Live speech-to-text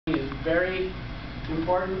very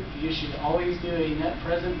important. You should always do a net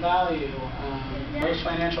present value. Most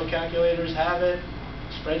financial calculators have it,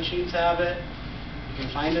 spreadsheets have it. You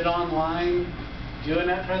can find it online. Do a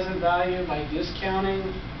net present value by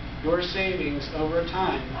discounting your savings over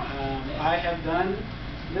time. I have done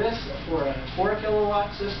this for a 4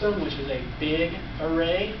 kilowatt system, which is a big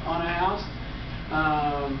array on a house.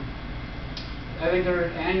 I think their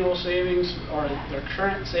annual savings, or their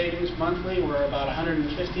current savings monthly, were about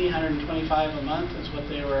 $150, $125 a month is what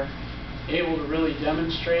they were able to really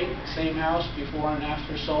demonstrate. Same house before and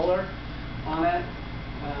after solar on it.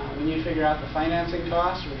 When you figure out the financing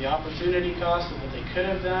cost or the opportunity cost of what they could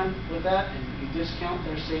have done with that, and you discount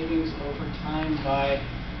their savings over time by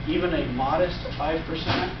even a modest 5%,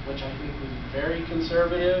 which I think was very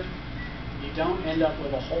conservative, you don't end up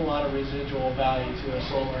with a whole lot of residual value to a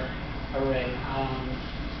solar array.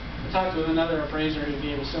 I talked with another appraiser who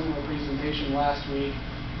gave a similar presentation last week,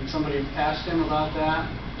 and somebody asked him about that.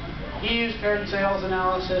 He used paired sales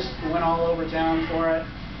analysis and went all over town for it,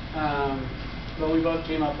 but we both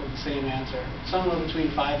came up with the same answer. Somewhere between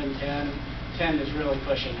 5 and 10. 10 is really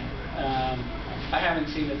pushing it. I haven't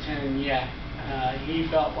seen a 10 yet. He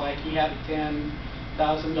felt like he had a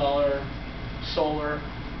 $10,000 solar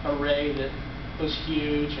array that was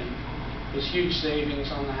huge and was huge savings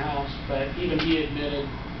on the house, but even he admitted,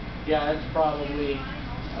 yeah, it's probably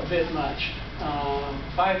a bit much.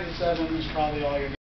 5 to 7 is probably all you're